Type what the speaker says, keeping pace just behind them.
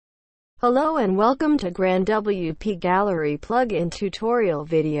Hello and welcome to GrandWP Gallery plugin tutorial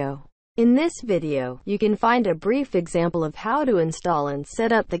video. In this video, you can find a brief example of how to install and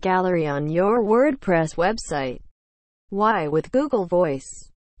set up the gallery on your WordPress website. Why with Google Voice?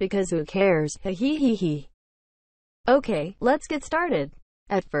 Because who cares? Hehehe. Okay, let's get started.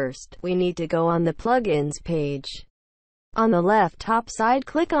 At first, we need to go on the plugins page. On the left top side,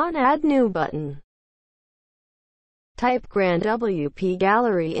 click on Add New button. Type GrandWP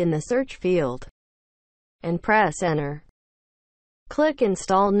Gallery in the search field and press Enter. Click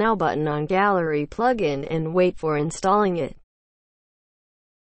Install Now button on Gallery plugin and wait for installing it.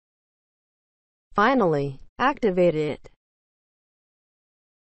 Finally, activate it.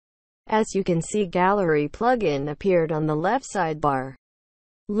 As you can see, Gallery plugin appeared on the left sidebar.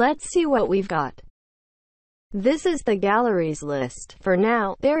 Let's see what we've got. This is the galleries list. For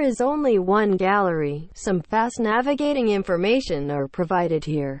now, there is only one gallery. Some fast navigating information are provided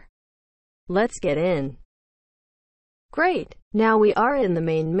here. Let's get in. Great! Now we are in the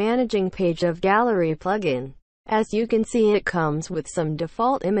main managing page of Gallery plugin. As you can see, it comes with some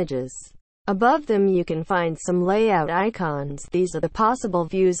default images. Above them you can find some layout icons. These are the possible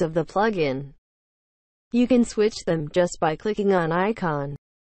views of the plugin. You can switch them just by clicking on icon.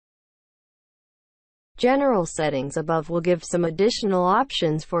 General settings above will give some additional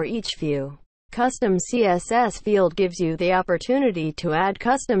options for each view. Custom CSS field gives you the opportunity to add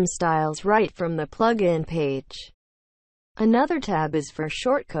custom styles right from the plugin page. Another tab is for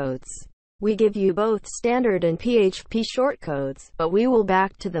shortcodes. We give you both standard and PHP shortcodes, but we will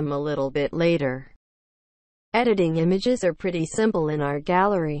back to them a little bit later. Editing images are pretty simple in our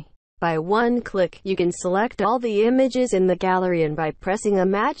gallery. By one click, you can select all the images in the gallery, and by pressing a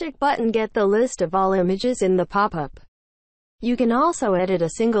magic button get the list of all images in the pop-up. You can also edit a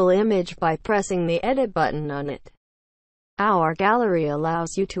single image by pressing the edit button on it. Our gallery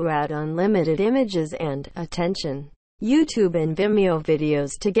allows you to add unlimited images and, attention, YouTube and Vimeo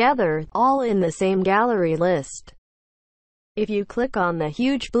videos together, all in the same gallery list. If you click on the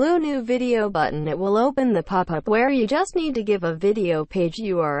huge blue New Video button, it will open the pop-up where you just need to give a video page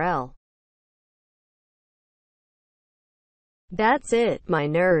URL. That's it, my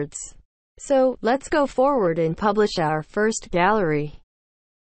nerds. So, let's go forward and publish our first gallery.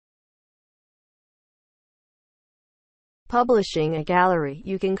 Publishing a gallery,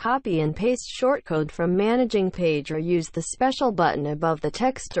 you can copy and paste shortcode from managing page or use the special button above the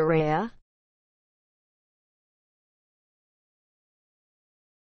text area.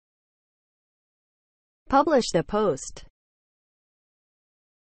 Publish the post.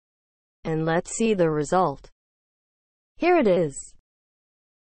 And let's see the result. Here it is.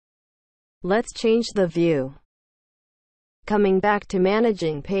 Let's change the view. Coming back to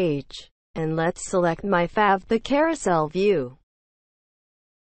managing page. And let's select my fav, the carousel view.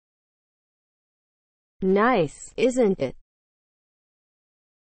 Nice, isn't it?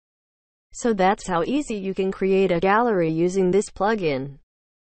 So that's how easy you can create a gallery using this plugin.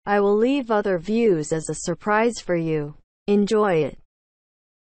 I will leave other views as a surprise for you. Enjoy it.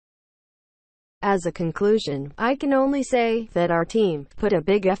 As a conclusion, I can only say that our team put a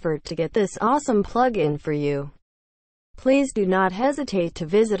big effort to get this awesome plugin for you. Please do not hesitate to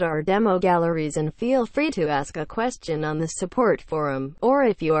visit our demo galleries and feel free to ask a question on the support forum, or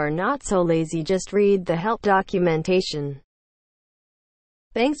if you are not so lazy, just read the help documentation.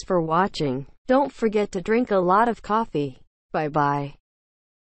 Thanks for watching. Don't forget to drink a lot of coffee. Bye bye.